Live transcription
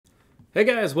Hey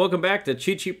guys, welcome back to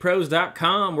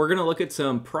CheatSheetPros.com. We're going to look at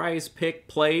some prize pick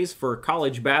plays for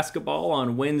college basketball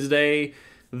on Wednesday,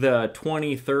 the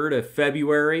 23rd of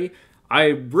February. I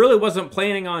really wasn't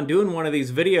planning on doing one of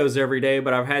these videos every day,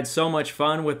 but I've had so much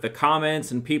fun with the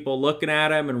comments and people looking at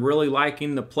them and really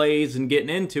liking the plays and getting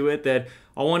into it that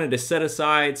I wanted to set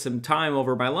aside some time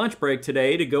over my lunch break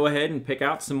today to go ahead and pick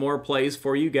out some more plays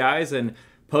for you guys and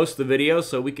post the video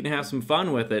so we can have some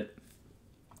fun with it.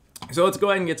 So let's go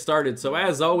ahead and get started. So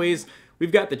as always,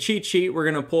 we've got the cheat sheet. We're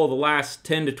going to pull the last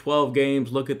 10 to 12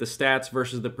 games, look at the stats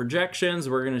versus the projections.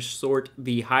 We're going to sort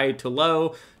the high to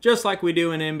low, just like we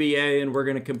do in NBA, and we're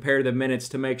going to compare the minutes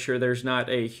to make sure there's not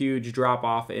a huge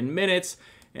drop-off in minutes.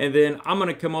 And then I'm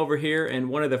going to come over here, and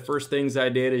one of the first things I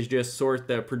did is just sort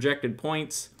the projected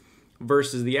points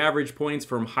versus the average points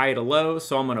from high to low.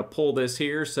 So I'm going to pull this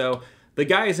here. So the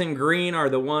guys in green are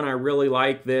the one I really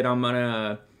like that I'm going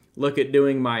to look at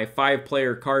doing my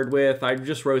 5-player card with. I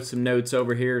just wrote some notes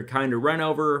over here to kind of run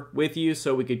over with you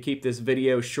so we could keep this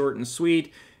video short and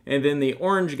sweet. And then the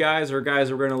orange guys are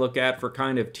guys we're going to look at for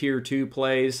kind of tier 2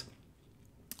 plays.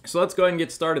 So let's go ahead and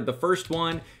get started. The first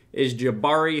one is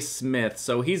Jabari Smith.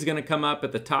 So he's going to come up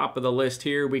at the top of the list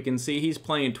here. We can see he's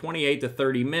playing 28 to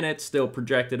 30 minutes, still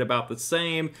projected about the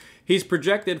same. He's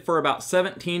projected for about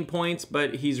 17 points,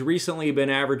 but he's recently been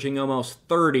averaging almost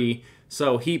 30.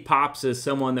 So he pops as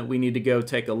someone that we need to go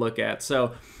take a look at.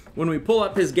 So when we pull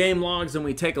up his game logs and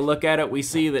we take a look at it, we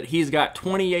see that he's got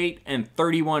 28 and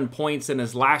 31 points in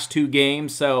his last 2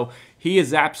 games. So he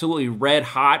is absolutely red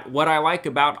hot. What I like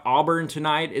about Auburn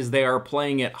tonight is they are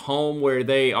playing at home where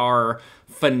they are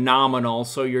phenomenal.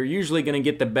 So you're usually going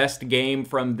to get the best game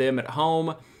from them at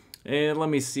home. And let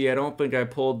me see, I don't think I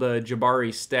pulled the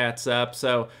Jabari stats up.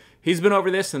 So he's been over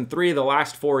this in 3 of the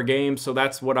last 4 games, so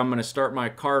that's what I'm going to start my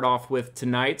card off with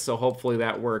tonight, so hopefully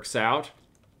that works out.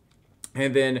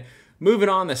 And then moving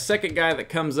on, the second guy that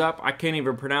comes up, I can't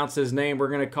even pronounce his name. We're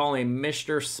going to call him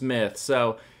Mr. Smith.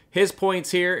 So his points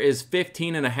here is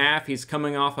 15.5. He's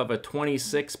coming off of a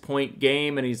 26-point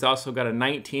game, and he's also got a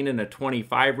 19 and a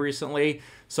 25 recently.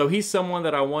 So he's someone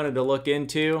that I wanted to look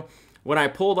into. When I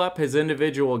pulled up his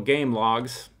individual game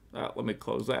logs, let me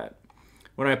close that.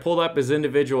 When I pulled up his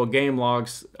individual game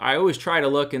logs, I always try to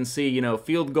look and see,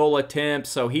 field goal attempts.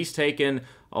 So he's taken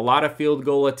a lot of field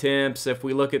goal attempts. If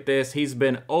we look at this, he's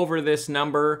been over this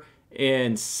number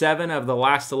in 7 of the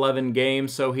last 11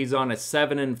 games. So he's on a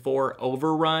 7-4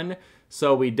 overrun.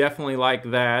 So we definitely like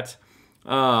that.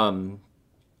 As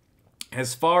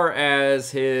far as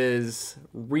his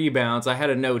rebounds, I had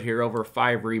a note here, over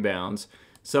 5 rebounds.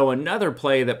 So another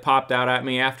play that popped out at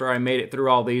me after I made it through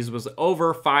all these was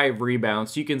over 5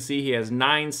 rebounds. You can see he has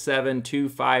 9, 7, 2,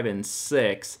 5, and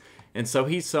 6. And so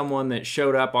he's someone that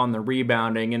showed up on the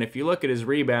rebounding. And if you look at his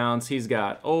rebounds, he's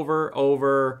got over,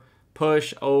 over,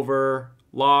 push, over,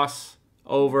 loss,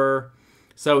 over.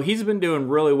 So he's been doing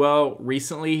really well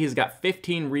recently. He's got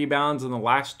 15 rebounds in the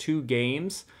last 2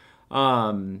 games.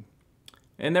 And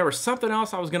there was something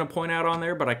else I was going to point out on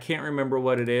there, but I can't remember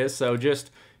what it is. So just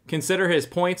consider his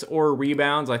points or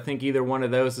rebounds. I think either one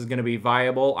of those is going to be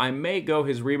viable. I may go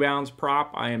his rebounds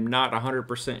prop. I am not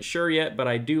 100% sure yet, but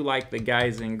I do like the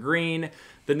guys in green.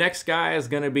 The next guy is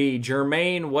going to be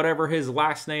Jermaine, whatever his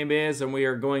last name is, and we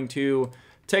are going to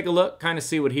take a look, kind of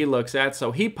see what he looks at.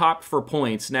 So he popped for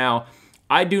points. Now,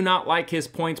 I do not like his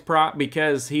points prop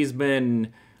because he's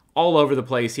been all over the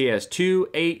place. He has 2,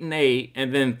 8, and 8,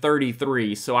 and then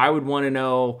 33. So I would want to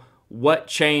know what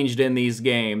changed in these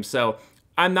games. So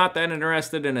I'm not that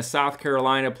interested in a South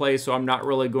Carolina play, so I'm not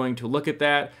really going to look at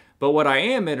that. But what I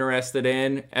am interested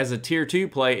in as a tier 2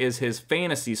 play is his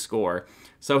fantasy score.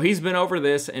 So he's been over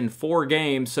this in 4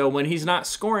 games. So when he's not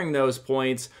scoring those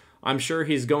points, I'm sure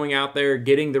he's going out there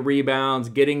getting the rebounds,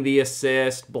 getting the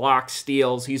assist, blocks,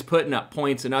 steals. He's putting up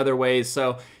points in other ways.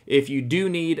 So if you do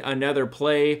need another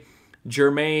play,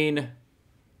 Jermaine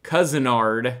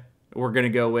Cousinard, we're going to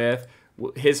go with.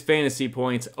 His fantasy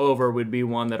points over would be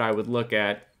one that I would look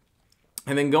at.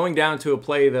 And then going down to a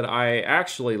play that I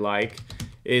actually like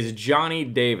is Johnny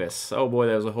Davis. Oh boy,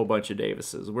 that was a whole bunch of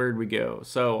Davises. Where'd we go?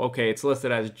 So, okay, it's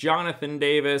listed as Jonathan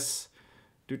Davis.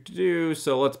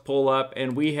 So let's pull up,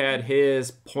 and we had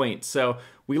his points. So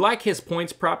we like his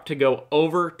points prop to go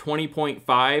over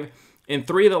 20.5. In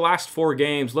 3 of the last 4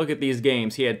 games, look at these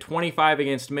games. He had 25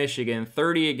 against Michigan,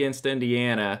 30 against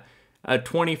Indiana,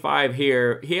 25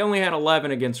 here. He only had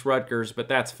 11 against Rutgers, but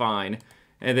that's fine.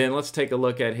 And then let's take a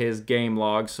look at his game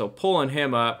log. So pulling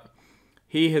him up,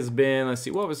 he has been, let's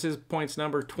see, what was his points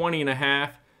number?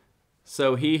 20.5.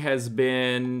 So he has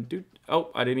been,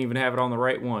 oh, I didn't even have it on the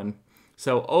right one.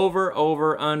 So over,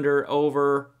 over, under,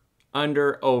 over,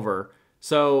 under, over.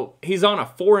 So he's on a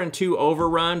 4-2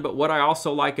 overrun, but what I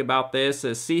also like about this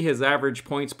is see his average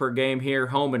points per game here,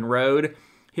 home and road.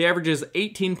 He averages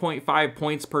 18.5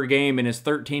 points per game in his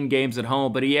 13 games at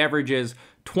home, but he averages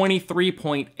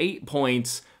 23.8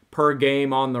 points per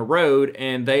game on the road,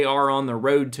 and they are on the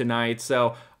road tonight.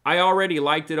 So I already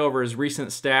liked it over his recent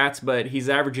stats, but he's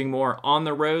averaging more on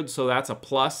the road, so that's a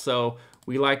plus. So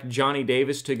we like Johnny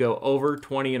Davis to go over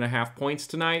 20.5 points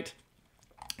tonight.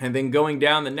 And then going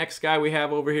down, the next guy we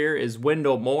have over here is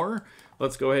Wendell Moore.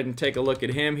 Let's go ahead and take a look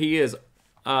at him. He is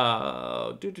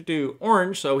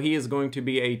orange, so he is going to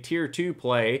be a tier 2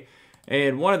 play.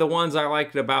 And one of the ones I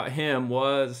liked about him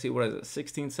was, let's see, what is it,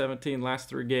 16, 17, last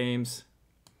 3 games.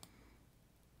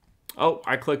 Oh,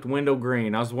 I clicked Wendell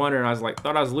Green. I was wondering,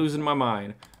 thought I was losing my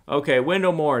mind. Okay,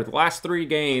 Wendell Moore, the last 3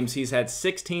 games, he's had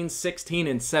 16, 16,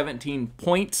 and 17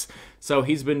 points. So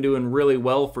he's been doing really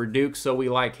well for Duke, so we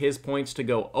like his points to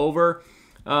go over.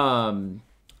 I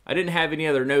didn't have any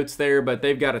other notes there, but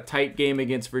they've got a tight game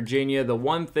against Virginia. The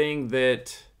one thing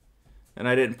that, and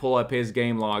I didn't pull up his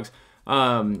game logs,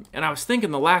 and I was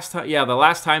thinking the last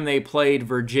time they played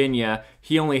Virginia,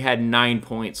 he only had 9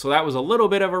 points. So that was a little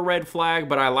bit of a red flag,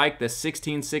 but I like the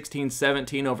 16, 16,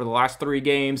 17 over the last 3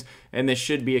 games, and this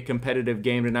should be a competitive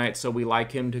game tonight, so we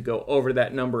like him to go over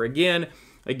that number again.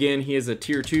 Again, he is a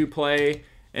tier 2 play.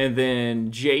 And then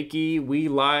Jakey, we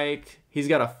like, he's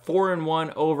got a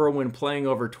 4-1 over when playing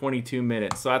over 22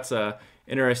 minutes. So that's a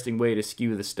interesting way to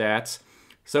skew the stats.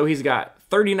 So he's got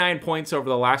 39 points over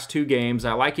the last 2 games.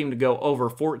 I like him to go over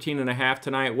 14.5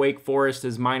 tonight. Wake Forest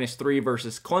is -3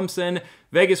 versus Clemson.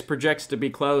 Vegas projects to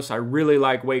be close. I really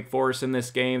like Wake Forest in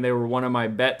this game. They were one of my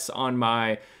bets on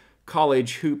my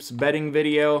college hoops betting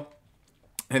video.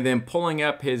 And then pulling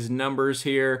up his numbers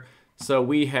here. So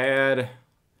we had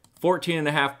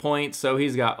 14.5 points. So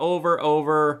he's got over,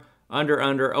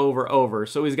 under, over.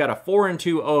 So he's got a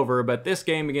 4-2 over, but this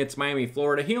game against Miami,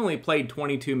 Florida, he only played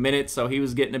 22 minutes, so he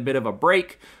was getting a bit of a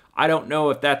break. I don't know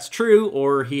if that's true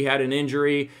or he had an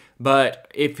injury,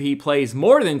 but if he plays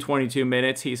more than 22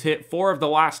 minutes, he's hit 4 of the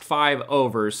last 5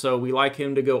 overs, so we like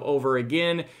him to go over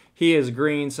again. He is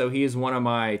green, so he is one of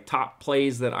my top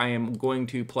plays that I am going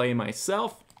to play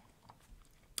myself.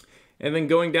 And then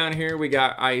going down here, we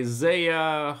got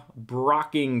Isaiah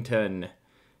Brockington.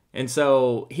 And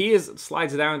so he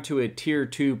slides down to a tier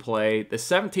 2 play. The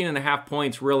 17.5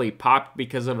 points really popped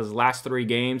because of his last 3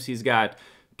 games. He's got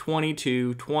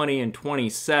 22, 20, and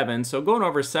 27. So going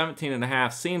over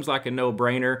 17.5 seems like a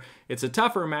no-brainer. It's a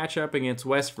tougher matchup against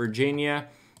West Virginia,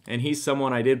 and he's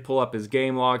someone I did pull up his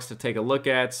game logs to take a look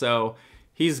at. So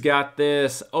he's got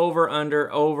this over,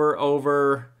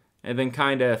 over, and then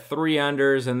kind of 3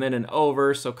 unders and then an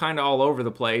over, so kind of all over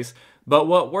the place. But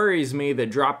what worries me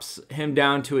that drops him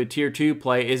down to a tier 2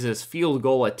 play is his field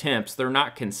goal attempts. They're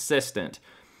not consistent.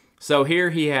 So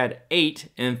here he had 8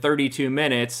 in 32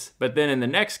 minutes, but then in the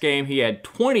next game he had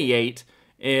 28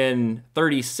 in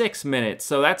 36 minutes.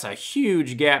 So that's a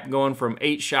huge gap going from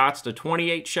 8 shots to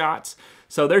 28 shots.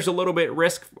 So there's a little bit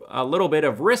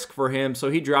of risk for him, so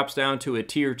he drops down to a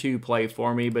tier 2 play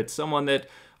for me, but someone that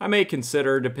I may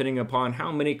consider depending upon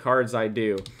how many cards I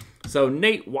do. So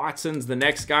Nate Watson's the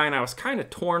next guy, and I was kind of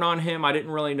torn on him. I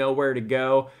didn't really know where to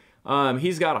go.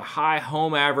 He's got a high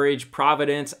home average.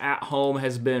 Providence at home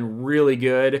has been really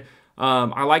good.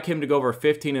 I like him to go over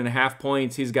 15.5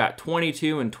 points. He's got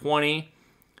 22 and 20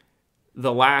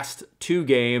 the last 2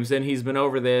 games, and he's been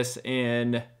over this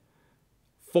in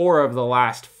 4 of the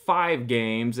last 5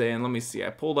 games. And let me see, I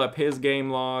pulled up his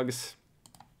game logs.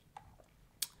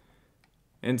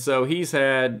 And so he's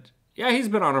had, he's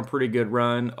been on a pretty good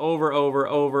run. Over,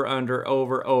 under,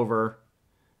 over.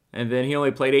 And then he only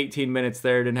played 18 minutes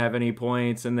there, didn't have any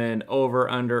points. And then over,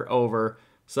 under.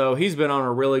 So he's been on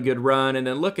a really good run. And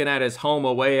then looking at his home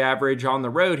away average, on the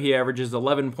road he averages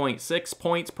 11.6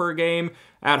 points per game.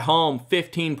 At home,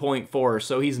 15.4.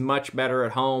 So he's much better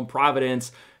at home.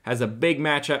 Providence has a big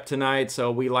matchup tonight,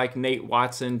 so we like Nate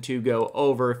Watson to go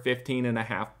over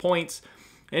 15.5 points.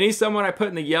 And he's someone I put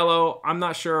in the yellow. I'm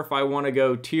not sure if I want to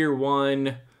go tier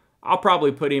 1. I'll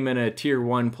probably put him in a tier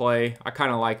 1 play. I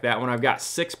kind of like that one. I've got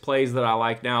 6 plays that I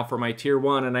like now for my tier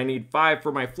 1, and I need 5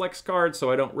 for my flex card,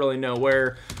 so I don't really know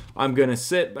where I'm going to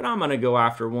sit, but I'm going to go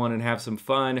after one and have some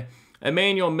fun.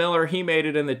 Emmanuel Miller, he made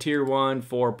it in the tier 1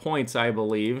 for points, I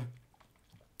believe.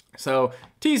 So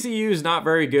TCU's not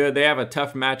very good. They have a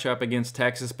tough matchup against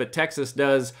Texas, but Texas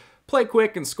does play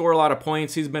quick and score a lot of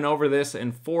points. He's been over this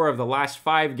in 4 of the last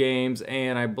 5 games,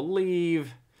 and I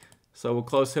believe, so we'll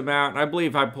close him out. And I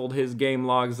believe I pulled his game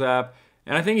logs up,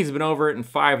 And I think he's been over it in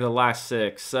 5 of the last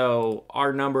 6. So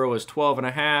our number was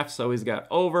 12.5. So he's got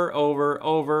over,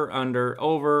 under,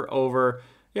 over.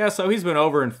 Yeah, so he's been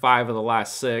over in 5 of the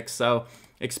last 6. So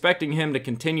expecting him to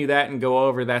continue that and go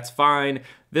over, that's fine.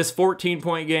 This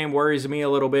 14-point game worries me a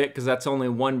little bit because that's only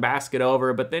 1 basket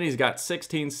over. But then he's got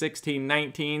 16, 16,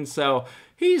 19. So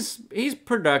he's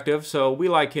productive. So we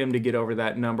like him to get over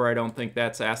that number. I don't think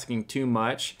that's asking too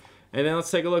much. And then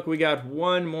let's take a look. We got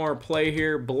one more play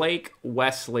here, Blake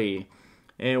Wesley.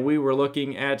 And we were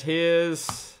looking at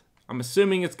his, I'm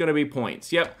assuming it's going to be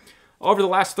points. Yep. Over the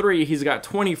last 3, he's got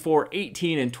 24,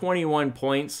 18, and 21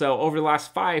 points. So over the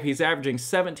last 5, he's averaging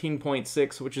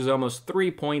 17.6, which is almost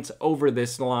 3 points over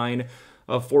this line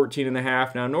of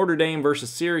 14.5. Now, Notre Dame versus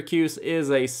Syracuse is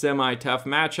a semi-tough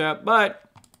matchup, but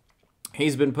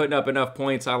he's been putting up enough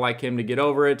points. I like him to get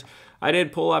over it. I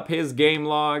did pull up his game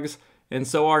logs. And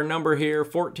so our number here,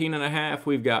 14.5,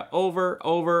 we've got over,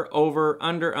 under,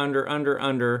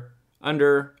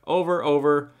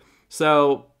 over.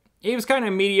 So he was kind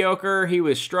of mediocre. He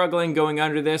was struggling going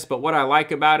under this, but what I like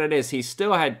about it is he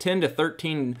still had 10 to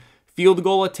 13 field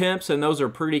goal attempts, and those are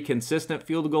pretty consistent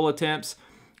field goal attempts.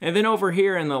 And then over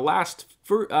here in the last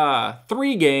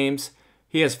 3 games,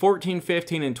 he has 14,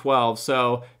 15, and 12.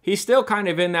 So he's still kind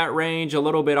of in that range, a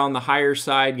little bit on the higher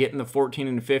side, getting the 14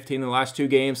 and 15 in the last 2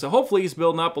 games. So hopefully he's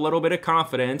building up a little bit of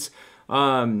confidence.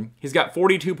 He's got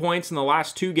 42 points in the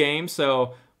last 2 games,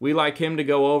 so we like him to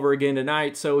go over again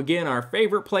tonight. So again, our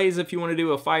favorite plays, if you want to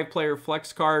do a 5-player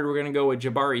flex card, we're going to go with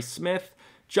Jabari Smith,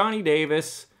 Johnny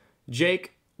Davis,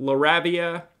 Jake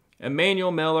LaRavia,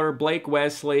 Emmanuel Miller, Blake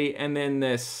Wesley, and then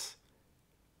this,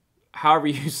 however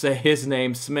you say his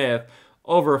name, Smith.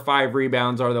 Over 5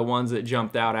 rebounds are the ones that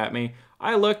jumped out at me.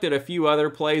 I looked at a few other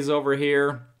plays over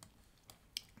here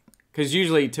because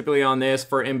typically on this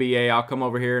for NBA, I'll come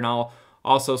over here and I'll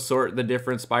also sort the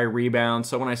difference by rebounds.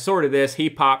 So when I sorted this,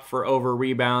 he popped for over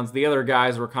rebounds. The other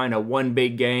guys were kind of one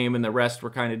big game and the rest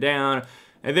were kind of down.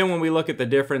 And then when we look at the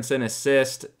difference in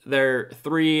assist, they're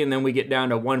 3 and then we get down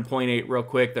to 1.8 real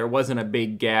quick. There wasn't a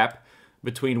big gap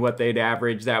between what they'd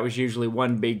average. That was usually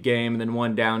one big game and then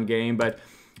one down game. But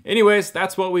anyways,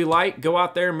 that's what we like. Go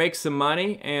out there and make some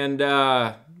money. And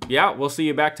yeah, we'll see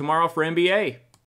you back tomorrow for NBA.